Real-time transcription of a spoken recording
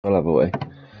I'll have a way.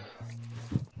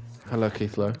 Hello,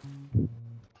 Keith Lowe.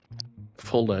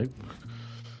 Full name.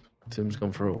 Tim's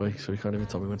gone for a week, so he can't even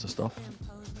tell me when to stop.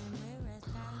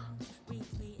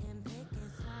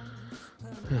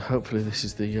 Hopefully this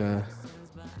is the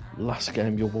last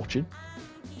game you're watching.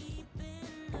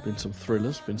 Been some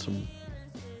thrillers, been some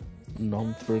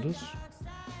non-thrillers.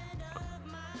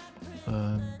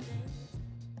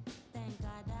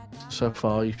 So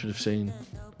far you should have seen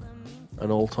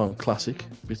an all-time classic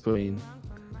between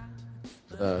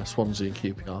Swansea and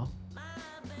QPR.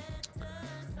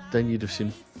 Then you'd have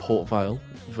seen Port Vale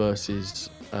versus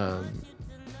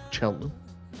Cheltenham.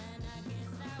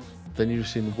 Then you'd have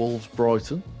seen Wolves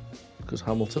Brighton, because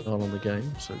Hamilton aren't on the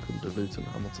game, so it couldn't do Luton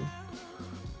Hamilton.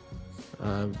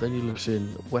 Then you'd have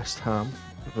seen West Ham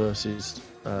versus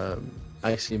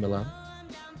AC Milan,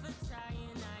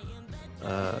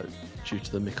 due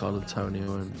to the Michail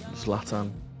Antonio and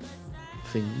Zlatan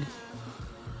thing.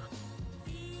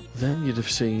 Then you'd have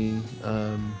seen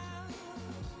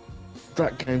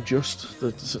that game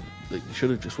that you should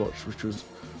have just watched, which was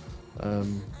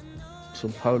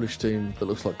some Polish team that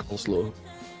looks like coleslaw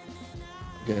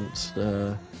against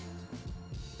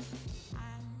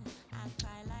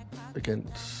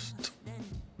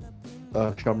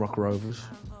Shamrock Rovers.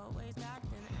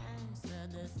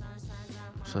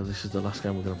 So this is the last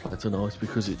game we're going to play tonight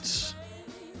because it's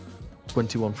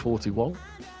 21:41.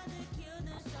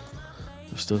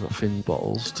 We've still got Finn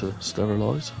bottles to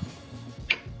sterilise.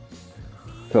 I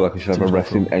feel like I should have a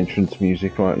wrestling entrance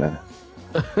music right now.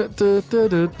 Hey,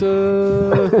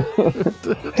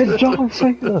 John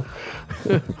Cena!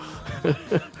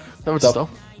 Tell me to stop.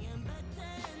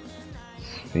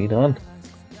 Speed on.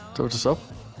 Tell me to stop.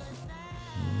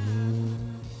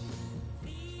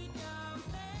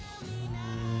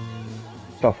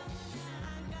 Stop.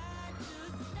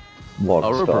 What?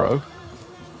 Alright, Stop. bro.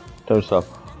 Don't stop.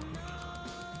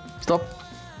 Stop.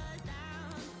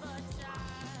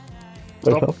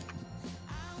 Don't Stop. stop.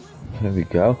 There we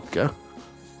go. Go.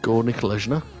 Go, Nick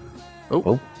Lesnar.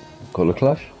 Oh, colour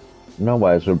clash. No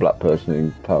way is there a black person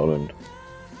in Poland.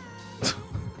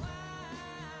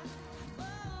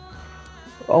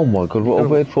 Oh my god, what a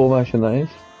weird formation that is.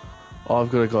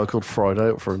 I've got a guy called Friday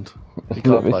up front. He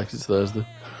can't play 'cause it's Thursday.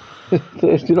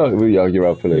 Thursday night we argue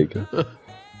Alpha League.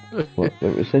 What,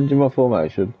 let me send you my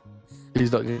formation.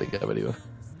 He's not going to get him anywhere.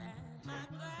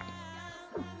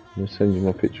 Let me send you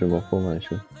my picture of my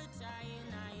formation.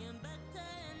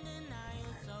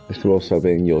 This will also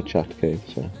be in your chat, Keith,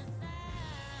 so.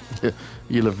 Yeah,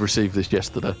 you'll have received this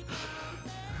yesterday.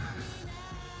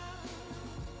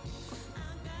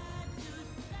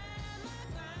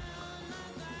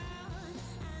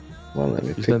 Well, let me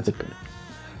You pick sent the... it.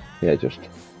 Yeah, just...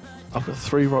 I've got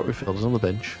 3 right midfielders on the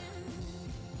bench.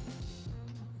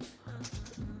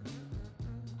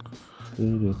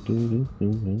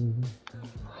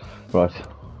 Right.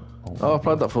 Oh, I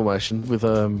played that formation with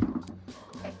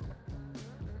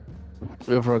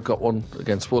whoever I got one,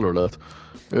 again, spoiler alert,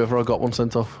 whoever I got one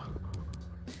sent off.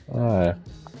 Oh, yeah.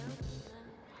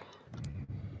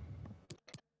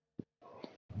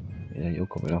 Yeah, you're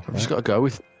coming off. I've just got to go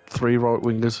with 3 right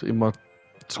wingers in my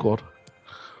squad.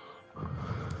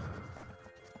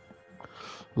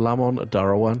 Lamon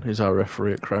Darawan is our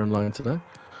referee at Crown Lane today.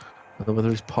 And the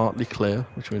weather is partly clear,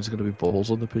 which means there's going to be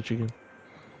balls on the pitch again.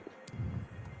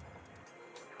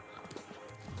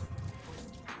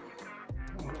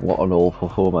 What an awful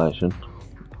formation.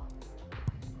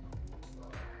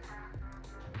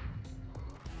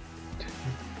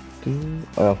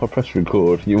 If I press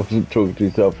record, you wasn't talking to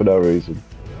yourself for no reason.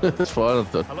 It's fine,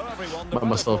 I've done. Made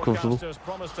myself comfortable. Go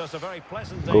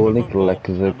Nick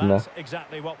Lexner.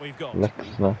 Exactly what we've got.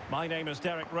 Lexner. My name is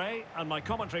Derek Ray, and my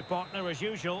commentary partner, as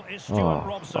usual, is Stuart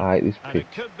Robson. I hate this and pitch.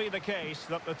 it could be the case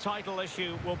that the title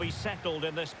issue will be settled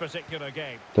in this particular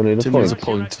game. Don't need a Tim point. needs a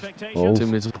point. Oh. Tim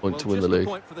needs a point to win the league.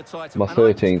 My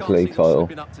 13th league title.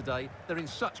 They're in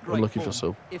such great I'm looking form. for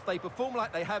sub. If they perform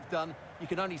like they have done, you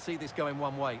can only see this going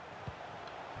one way.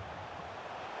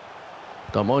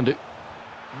 Don't mind it.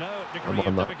 No I'm degree on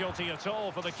of that. difficulty at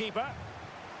all for the keeper.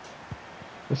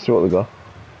 Let's see what they got.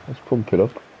 Let's pump it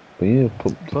up. Yeah,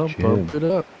 pump the Pump chin. it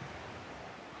up.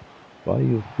 Why are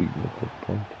you feet up a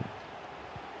pump?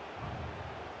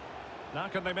 Now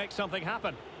can they make something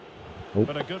happen? Oh.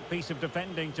 But a good piece of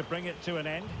defending to bring it to an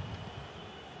end.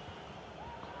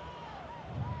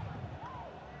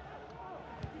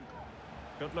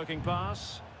 Good looking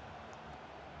pass.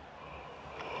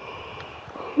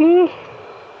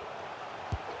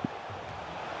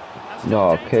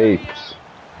 No, Capes.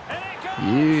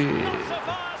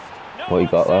 Yeah. What you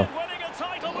got there? Winning a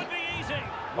title would be easy.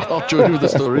 I I'll join you with the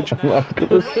storage. I've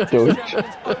got a storage.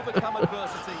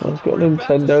 I've got a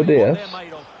Nintendo DS.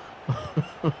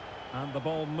 And the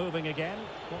ball moving again.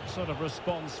 What sort of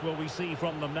response will we see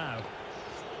from them now?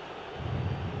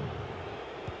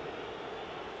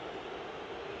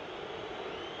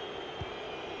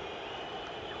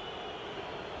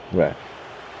 Ref.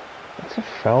 That's a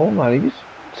foul, man. He just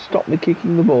stopped me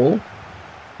kicking the ball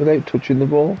without touching the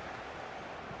ball.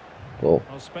 Ball.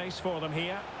 No space for them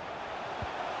here.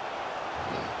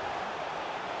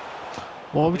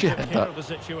 Why would you Took hit care that? of the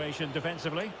situation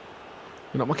defensively.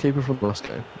 You're not my keeper from the last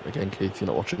game. Again, Keith, you're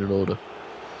not watching in order.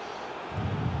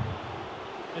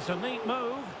 It's a neat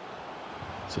move.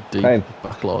 It's a deep Hey.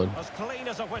 back line. As clean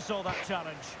as a whistle, that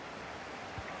challenge.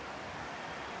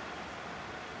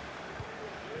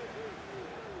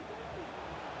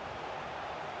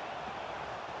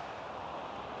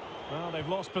 Well, they've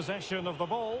lost possession of the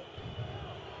ball.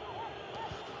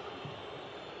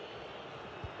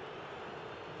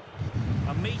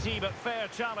 A meaty but fair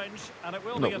challenge, and it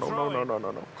will be a throw-in.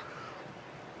 No.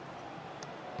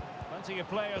 Plenty of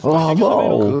players Oh, waiting in the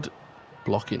ball. middle. Good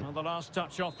blocking. And the last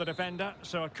touch off the defender,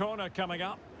 so a corner coming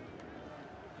up.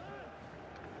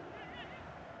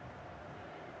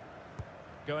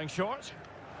 Going short.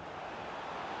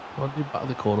 Why did you batter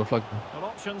the corner flag? Well,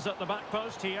 options at the back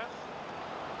post here.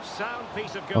 Sound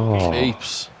piece of Oh. goalkeeping.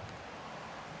 Keeps.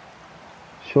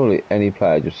 Surely any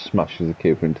player just smashes the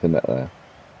keeper into the net there.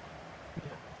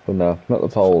 But no, not the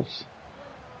poles.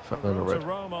 Fell in a Room to red.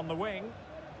 roam on the wing.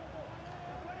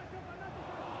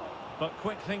 But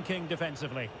quick thinking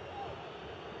defensively.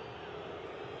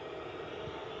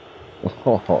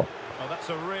 Oh, Oh, that's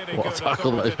a really What a good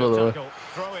tackle that is, authoritative by the way. tackle.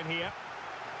 Throw in here.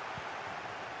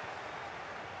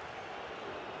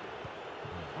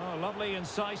 Oh, lovely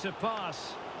incisive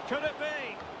pass. Could it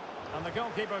be? And the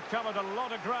goalkeeper covered a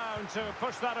lot of ground to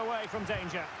push that away from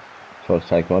danger. try to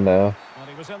take one now. And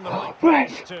he was in the right Right.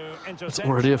 place to It's intercept.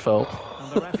 already a foul.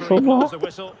 And the referee For blows what? the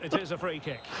whistle. It is a free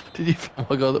kick. Did you foul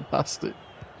the guy that passed it?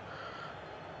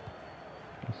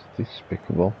 That's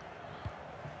despicable.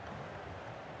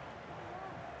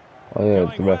 I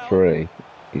heard the referee.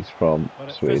 He's from But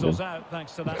it Sweden. fizzles out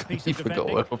thanks to that piece You of forgot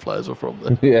defending. where my players were from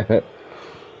then. Yeah.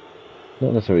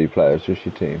 Not necessarily players, just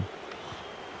your team.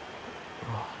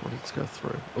 Ready to go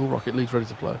through. Oh, Rocket League's ready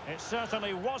to play. It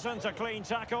certainly wasn't a clean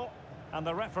tackle. And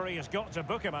the referee has got to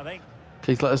book him, I think.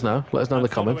 Keith, let us know. Let us know in the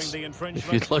And following comments the if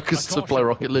infringement, you'd like us a to play caution.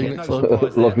 Rocket League Yeah, next no time.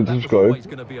 surprise there. Like and That was subscribe. always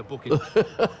going to be a booking.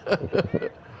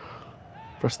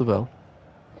 Press the bell.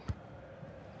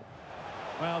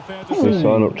 Well, fair to So say,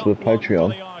 sign up to not the one for Patreon.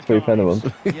 the £3 a archives.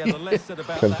 month. Yeah, the less said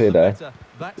about 10p that, a the day. better.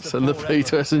 That's a Send the poor fee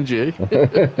to effort. S&G.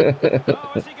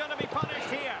 Oh, is he going to be punished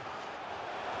here?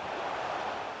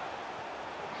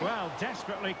 Well,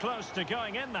 desperately close to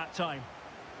going in that time.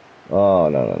 Oh,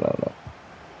 no.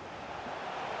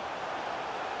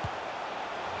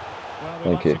 Well, we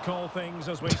Thank like you. to call things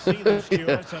as we see them,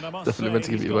 Stuart, and I must Definitely say meant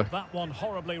to give he's it got away. that one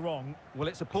horribly wrong. Well,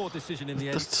 it's a poor decision in the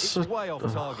end. That's It's so- way off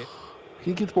target. Can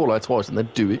you give the ball out twice and then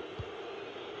do it?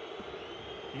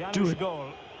 Janusz it. goal.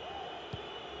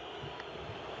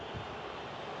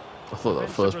 I thought that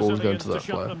first ball was going to that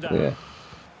player. Yeah.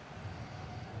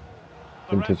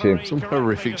 The Into referee team. Some correctly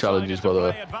horrific challenges, decided by the to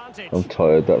way. play advantage. I'm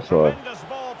tired, that's why. Tremendous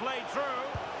ball played through.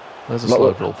 There's a Not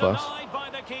slow that- roll pass. Denied by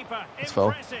the keeper. It's foul.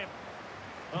 Impressive.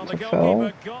 Well, the It's a foul.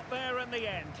 goalkeeper got there in the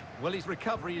end. Well, his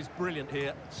recovery is brilliant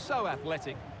here. So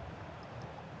athletic.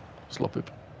 Slop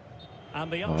it. And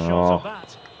the upshot Oh. of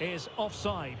that is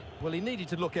offside. Well, he needed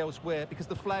to look elsewhere because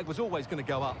the flag was always going to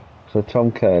go up. So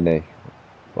Tom Kearney,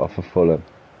 off of Fulham.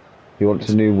 He wants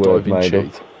a new word Diving made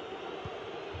cheat. up.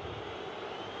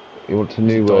 He wants a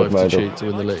new word Dive to made cheat up. to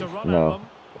win the Likes league. to run at No. them.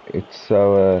 It's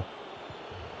so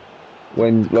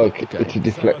when like Okay. it's a So a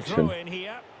deflection throw in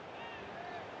here.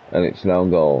 and it's an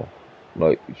own goal.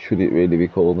 Like, should it really be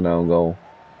called an own goal?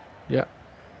 Yeah.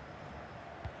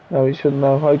 No, it shouldn't.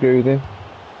 No, I agree with him.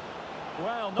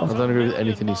 Well, I not don't a agree with million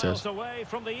anything he miles says. away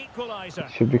from the equaliser.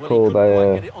 It should be Well, he called couldn't quite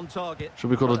a. get it on target. Should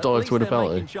we call a But dive at to least win a they're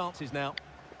penalty? making chances now.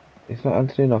 It's not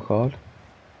Anthony Knockard.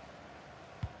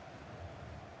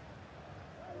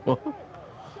 What?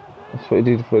 That's what he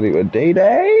did for the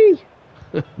D-Day.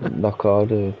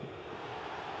 Knockard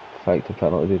faked the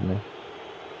penalty, didn't he?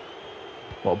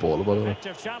 What a baller, by the way.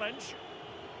 Effective challenge.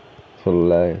 For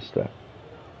Leicester.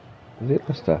 Is it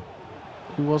Leicester?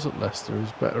 He wasn't Leicester. He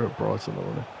was better at Brighton,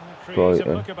 wasn't he? A creative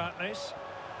Brighton. look about this.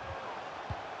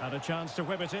 And a chance to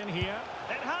whip it in here.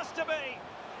 It has to be.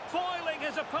 Foiling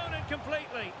his opponent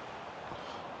completely.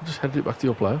 Just headed it back to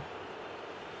your player.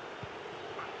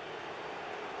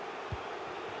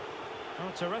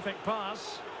 Oh, terrific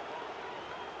pass.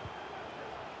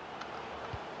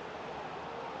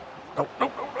 No, no,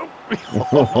 no, no.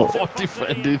 Oh,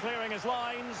 defended. Clearing his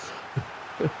lines.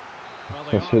 Well,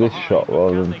 they I are should have behind, shot but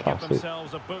rather can than they give pass it.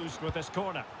 themselves a boost with this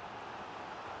corner?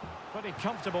 Pretty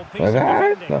comfortable piece Like of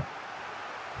that? defending.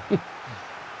 No.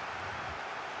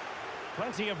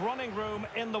 Plenty of running room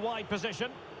in the wide position.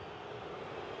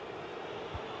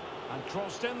 And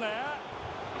crossed in there.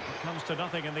 It comes to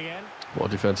nothing in the end. What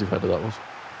a defensive header that was.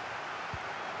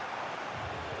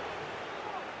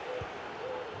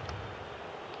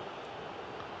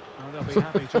 Well, they'll be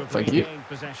happy to have Thank you. regained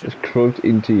possession. It's crunked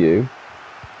into you.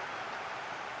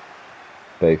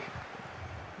 Beef.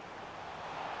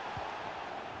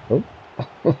 Oh.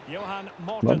 Johan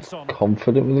Not Mortensson.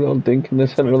 confident with a little dink in the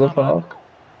centre of the park.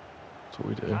 That's what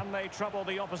we do. Can they trouble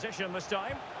the opposition this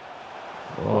time?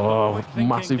 Oh, Quick thinking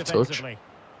massive touch. defensively.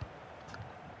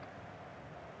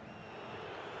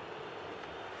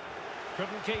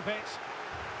 Couldn't keep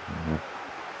it.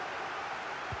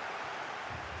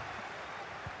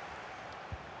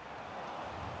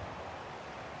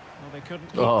 Well, they couldn't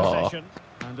keep possession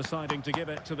and deciding to give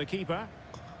it to the keeper.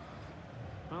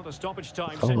 Well, the stoppage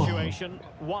time situation,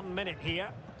 1 minute here.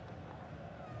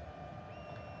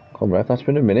 Come on, that's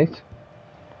been a minute.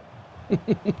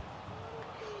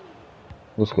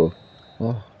 Let's go.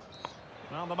 Oh.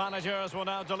 Well, the managers will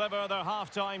now deliver their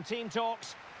half-time team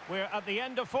talks. We're at the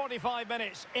end of 45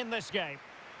 minutes in this game.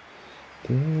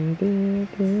 Baby,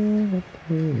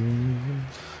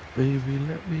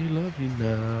 let me love you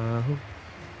now.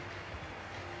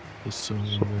 There's so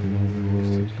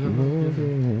many ways to love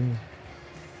you.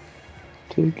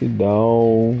 Take it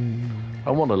down.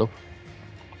 I want to look.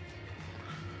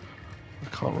 I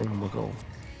can't remember the goal.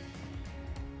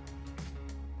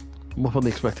 I'm up on the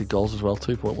expected goals as well.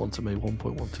 2.1 to me,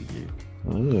 1.1 to you.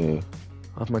 Oh.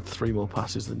 I've made 3 more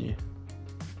passes than you.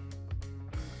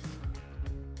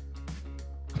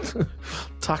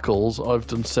 Tackles, I've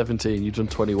done 17, you've done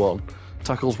 21.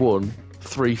 Tackles 1,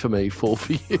 3 for me, 4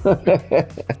 for you.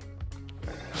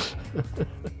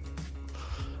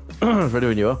 Ready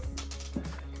when you are.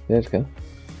 Yeah, let's go.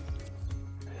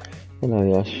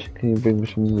 Hello, Yash. Can you bring me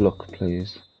some luck,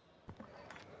 please?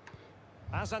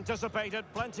 As anticipated,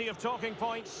 plenty of talking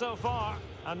points so far.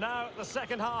 And now the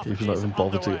second half Keeper's is not even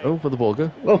bothered underway. to. Oh, where the ball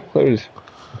go? Oh, there it is.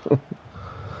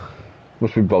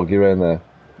 Must be boggy around there.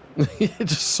 It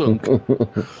just sunk.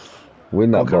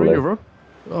 Win that Carry volley. your run.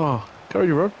 Oh, carry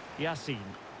your run. Yassine.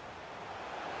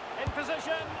 In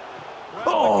position. Well,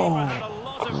 Oh, the keeper had a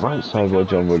lot of great ground to save by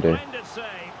John cover. Ruddy. Splendid save.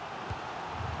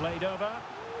 Played over.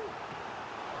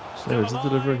 There is the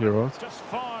delivery, you're right. Just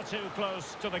far too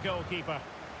close to the goalkeeper.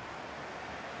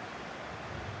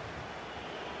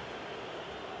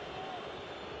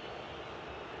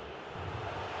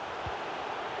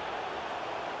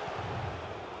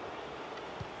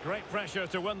 Great pressure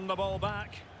to win the ball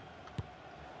back.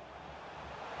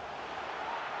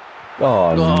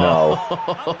 Oh, no.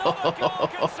 Another goal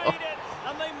conceded,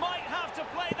 and they might have to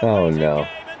play the Oh, waiting no.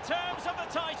 game in terms of the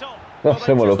title. Oh,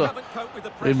 someone Just up. haven't coped with the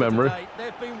pressure memory. today.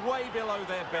 They've been way below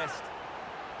their best.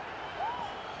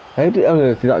 How did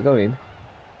that go in?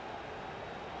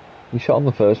 You shot on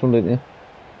the first one, didn't you?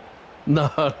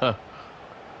 No, no.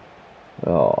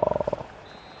 Oh.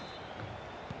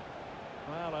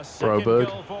 Well, a second Bird.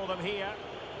 goal for them here.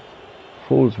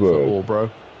 Fool's For all, word. bro.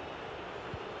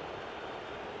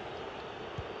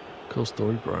 Cool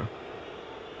story, bro.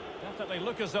 Definitely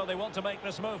look as though they want to make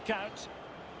this move count.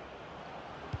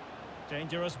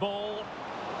 Dangerous ball.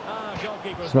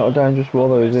 Goalkeeper's It's not a dangerous ball,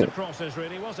 though, is Best it? of crosses,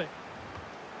 really, was it?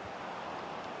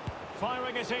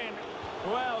 Firing it in.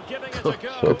 Well, giving it a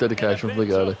go. So dedication in a from the bid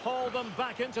to goalie. hold them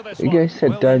back into this You one. guys said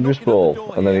Well, they're dangerous knocking at the ball,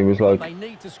 door and then he here, was but like, they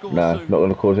need to score nah, soon. not going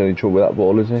to cause any trouble with that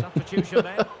ball, is he? Substitution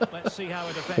then. Let's see how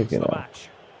it affects Take it the out. match.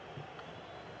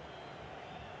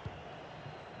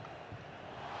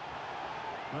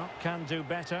 Well, can do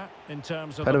better in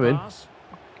terms of Header the in. pass.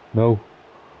 No.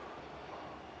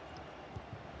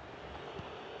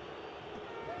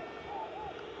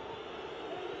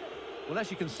 Well, as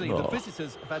you can see, the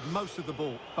visitors have had most of the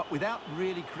ball, but without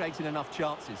really creating enough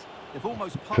chances. They've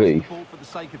almost passed the Beef. ball for the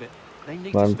sake of it. They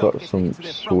need Man's to start got getting some into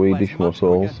their front players Swedish much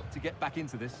quicker muscles. to get back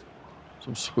into this.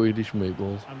 Some Swedish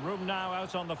meatballs. And room now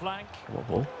out on the flank. What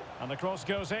ball? And the cross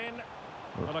goes in.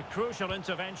 Well, a crucial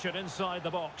intervention inside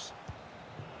the box.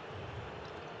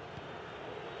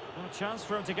 A chance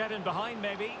for him to get in behind,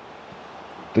 maybe.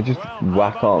 They just Well, how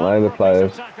whack, about aren't they, that the for a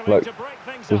players? piece of tackling Like, to break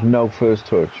things there's up? no first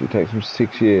touch. It takes them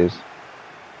 6 years.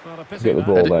 Well, a to pity get the that.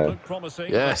 ball It there. looked promising,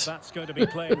 but Yes. that's going to be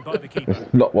claimed by the keeper.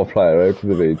 Knock my player out in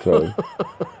the meantime.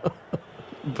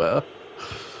 Better.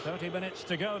 30 minutes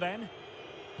to go then.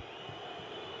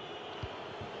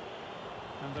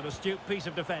 And an astute piece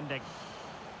of defending.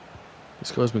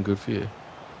 This guy's been good for you.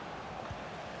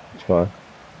 It's fine.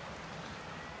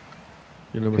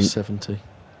 You're number 70.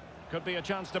 Could be a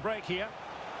chance to break here.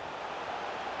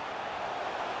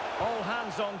 All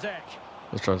hands on deck.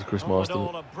 Let's try to Chris All in Marsden.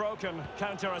 all, a broken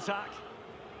counter-attack.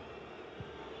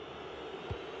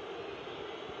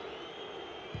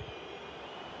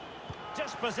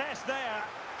 Dispossessed there.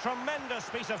 Tremendous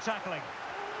piece of tackling.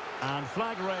 And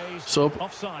flag raised. Sub.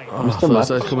 Offside. Oh, Mr. Max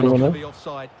Thursday's coming coming up. up. Be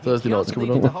offside. He Thursday night's just coming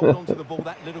needed up. to hold on to the ball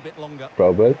that little bit longer.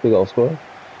 Probably the goal scorer.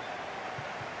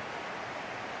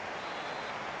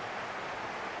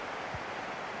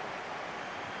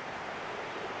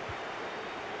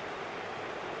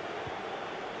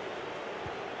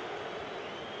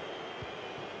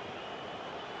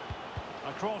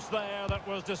 Across there, that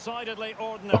was decidedly I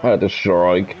ordinary. had a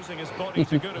strike. Using his body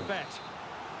to good effect.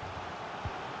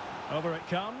 Over it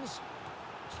comes.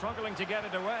 Struggling to get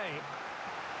it away.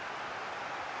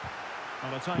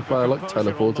 And a time If I for like composure on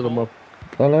the teleported, I'm ball. up.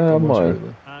 I know, I'm I'm on mine.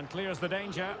 screen And clears the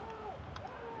danger.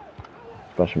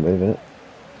 Smash and move, innit?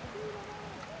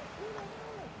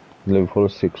 Liverpool are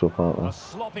 6 up, aren't A they?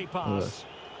 sloppy pass.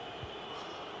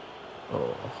 Oh,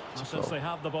 And it's since foul. they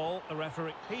have the ball, the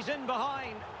referee... He's in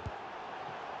behind.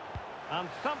 And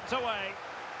thumped away.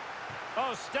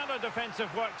 Oh, stellar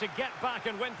defensive work to get back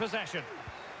and win possession.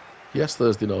 Yes,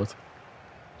 Thursday night.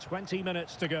 20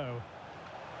 minutes to go.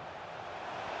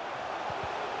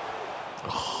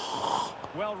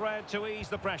 Well read to ease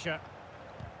the pressure.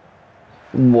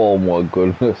 Oh my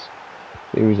goodness.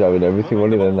 He was having everything,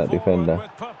 Moving wasn't the he, then, ball that forward defender?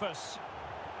 with purpose.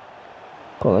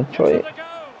 Come on, then, try Gives it. it a go.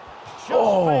 Just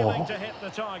Oh. failing to hit the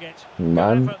target. Good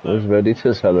Man effort, though. was ready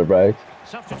to celebrate.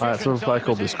 Substitution I had to play time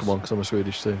called it this, is. come on, because I'm a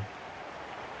Swedish team.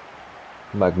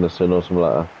 Magnusson or something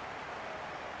like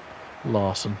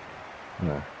Larson, that.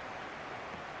 No.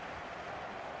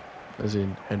 as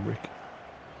in Henrik,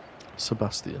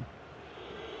 Sebastian,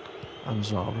 and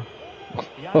Zara.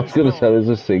 I was going to say there's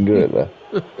a cigarette there.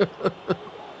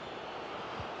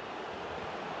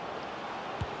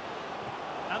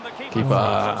 And the keeper Keeper.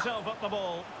 throws himself at the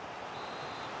ball.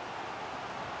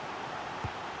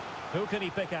 Who can he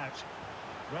pick out?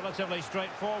 Relatively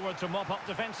straightforward to mop up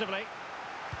defensively.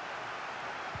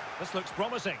 This looks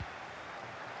promising.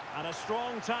 And a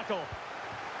strong tackle.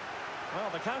 Well,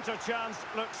 the counter chance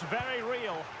looks very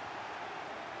real.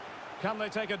 Can they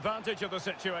take advantage of the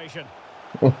situation?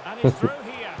 And he's through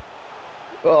here.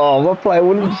 Oh, my player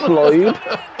wouldn't slide.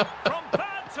 From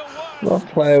bad to My worse.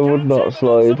 player would not Scant evidence of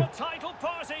slide. a title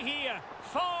party here.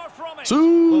 Far from it.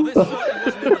 Well, this certainly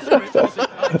wasn't in the script, was it?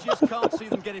 I just can't see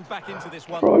them getting back into this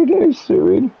one. Friday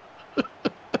suing.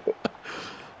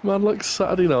 Man, like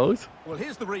Saturday night. Well,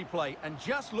 here's the replay, and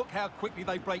just look how quickly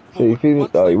they break See, forward. if he,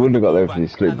 Once oh, they he wouldn't have got win there the if he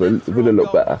ball slipped, back, but and it then would have through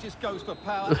looked goal, better. he just goes for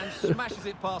power and smashes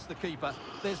it past the keeper.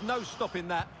 There's no stopping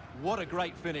that. What a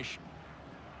great finish.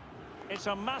 It's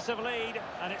a massive lead,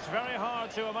 and it's very hard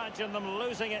to imagine them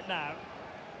losing it now.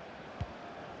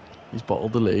 He's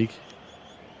bottled the league.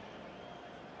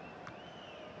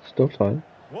 Still time.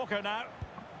 Walker now.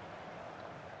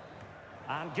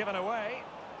 And given away.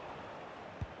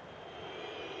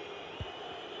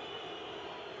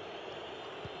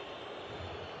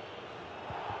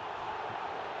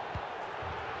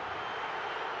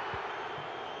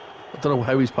 I don't know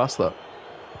how he's passed that.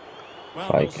 Well,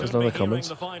 Fake. we'll There's soon no be other hearing comments.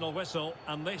 the final whistle,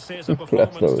 and this is a That's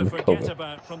performance not to the forget comment.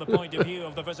 about from the point of view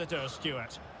of the visitors,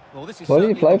 Stuart. Well, this is Why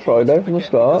didn't you certainly play a performance Friday to from the forget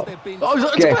start? because they've been Oh,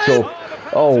 such it's Get a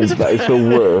up. Oh, that is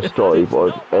the worst dive I've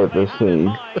Not what they ever had in seen.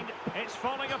 mind. It's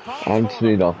falling apart for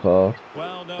Anthony them. Knockhart.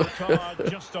 Well, no card,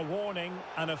 just a warning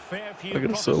and a fair few Look at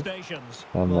the sub. protestations.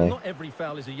 And Well, they. not every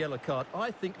foul is a yellow card.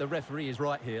 I think the referee is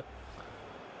right here.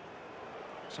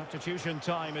 Substitution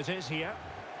time it is here.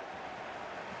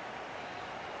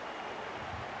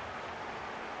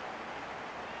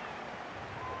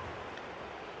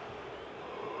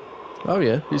 Oh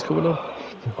yeah, he's coming off.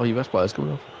 Oh, your best player's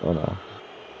coming off. Oh no.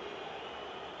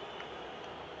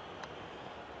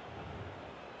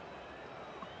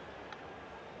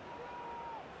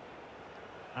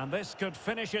 And this could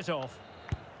finish it off.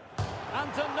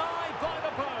 And denied by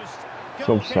the post. That's what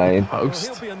I'm Goal saying. Well, Post.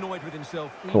 he'll be annoyed with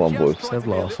himself. He Come on, just boys. tried Seb to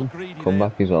be a little Larson. greedy Come there.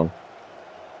 back, he's on.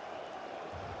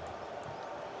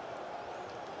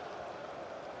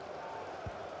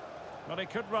 But he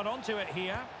could run onto it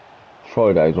here.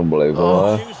 Friday's unbelievable.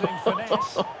 Oh. Choosing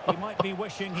finesse. He might be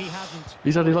wishing he hadn't.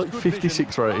 He's only like Good vision.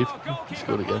 56 rated. Oh, He goalkeeper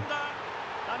scored again. blunder.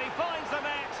 And he finds the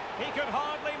net. He could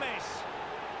hardly miss.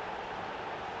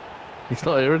 He's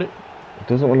not hearing it. He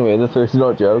doesn't want to win the Thursday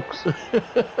night jokes.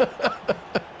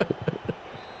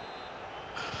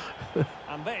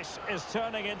 And this is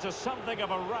turning into something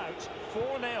of a rout.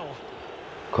 4-0.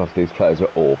 Because these players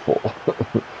are awful.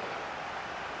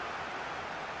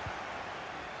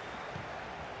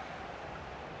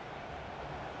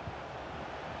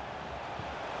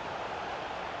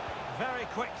 Very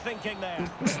quick thinking there.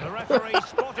 The referee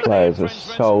spotting Players the are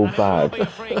infringement, so and bad. it will be a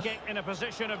free kick in a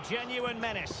position of genuine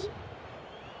menace.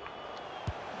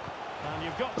 And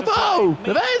you've got to Oh, say,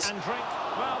 meat Neves! and drink.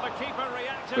 Well, the keeper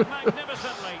reacted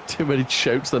magnificently. Too many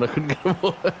shouts, then I couldn't get them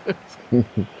all out.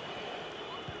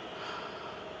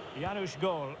 Janusz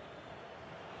goal.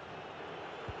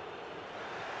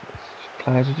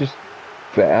 Players are just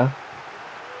better.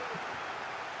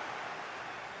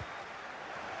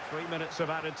 3 minutes of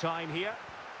added time here.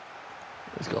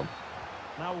 It's gone.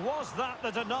 Now, was that the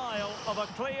denial of a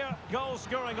clear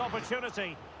goal-scoring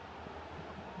opportunity?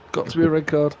 Got to be a red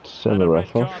card. Send And the a red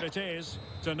ref off. card it is.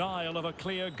 Denial of a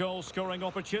clear goal-scoring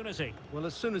opportunity. Well,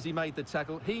 as soon as he made the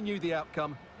tackle, he knew the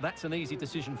outcome. That's an easy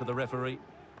decision for the referee.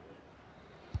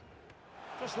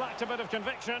 Just lacked a bit of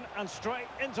conviction and straight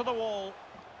into the wall.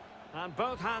 And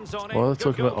both hands on it. Well, they're Good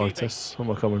talking about eye goalkeeping. tests on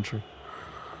my commentary.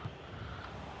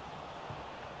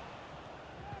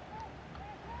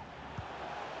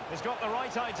 He's got the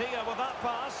right idea with that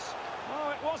pass.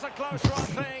 Oh, it was a close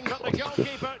run thing, but the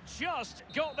goalkeeper just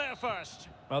got there first.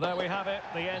 Well, there we have it,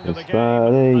 the end of the game.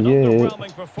 An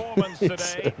underwhelming performance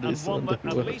today, and one that,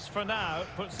 at least for now,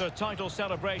 puts the title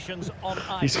celebrations on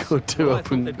He's ice. got two Well, I thought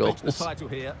open they'd reach the goals. title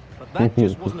here, but that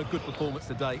just wasn't a good performance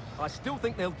today. I still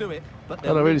think they'll do it, but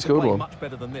they'll they really need to scored play one. much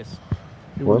better than this.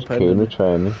 Where's Kuna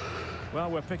training? Well,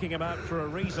 we're picking him out for a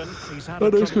reason. He's had Oh,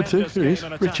 a no, he's good too. tremendous Here he game is.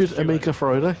 and Richard attached to it. Emeka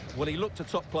Friday. Well, he looked a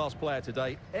top-class player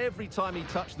today. Every time he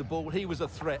touched the ball, he was a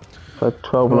threat. For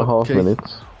 12 and a half Okay.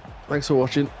 minutes. Thanks for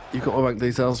watching. You've got my bank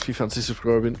details if you fancy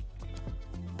subscribing.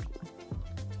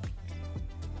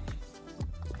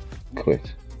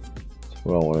 Quit. That's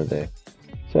what I want to do.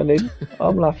 So, Nick,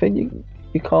 I'm laughing.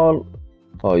 You can't.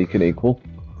 Oh, you can equal.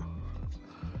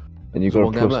 And you've There's got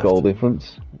one a game plus left. goal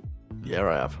difference. Yeah,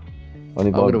 I have. Only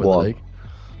I'm by going to win the one. league.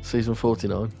 Season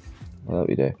 49. Well, that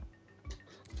we do.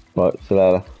 Right, so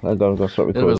later. I'm going to start recording.